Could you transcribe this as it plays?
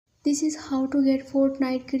This is how to get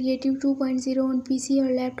Fortnite Creative 2.0 on PC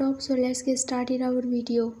or laptop. So let's get started our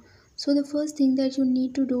video. So the first thing that you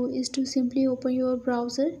need to do is to simply open your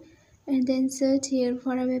browser and then search here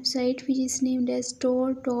for a website which is named as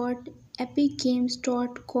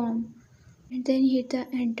store.epicgames.com and then hit the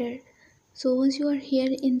enter. So once you are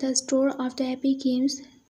here in the store of the Epic Games,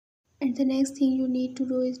 and the next thing you need to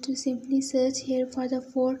do is to simply search here for the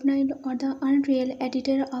Fortnite or the Unreal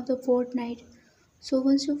editor of the Fortnite. So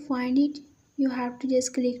once you find it, you have to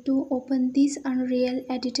just click to open this Unreal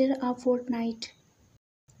editor of Fortnite.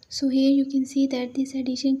 So here you can see that this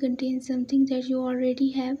edition contains something that you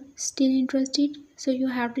already have. Still interested? So you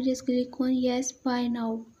have to just click on yes, buy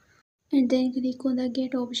now, and then click on the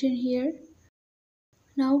get option here.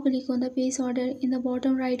 Now click on the place order in the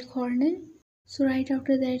bottom right corner. So right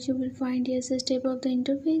after that you will find here a step of the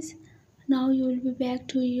interface. Now you will be back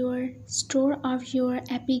to your store of your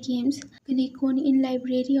Epic Games. Click on in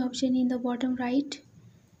library option in the bottom right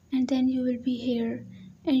and then you will be here.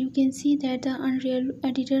 And you can see that the Unreal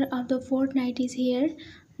editor of the Fortnite is here.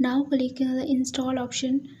 Now click on the install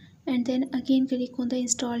option and then again click on the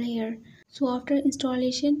install here. So after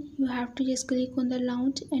installation you have to just click on the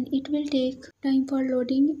launch and it will take time for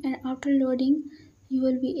loading, and after loading you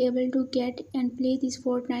will be able to get and play this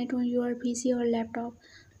Fortnite on your PC or laptop.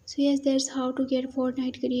 So yes, that's how to get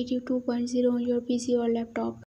Fortnite Creative 2.0 on your PC or laptop.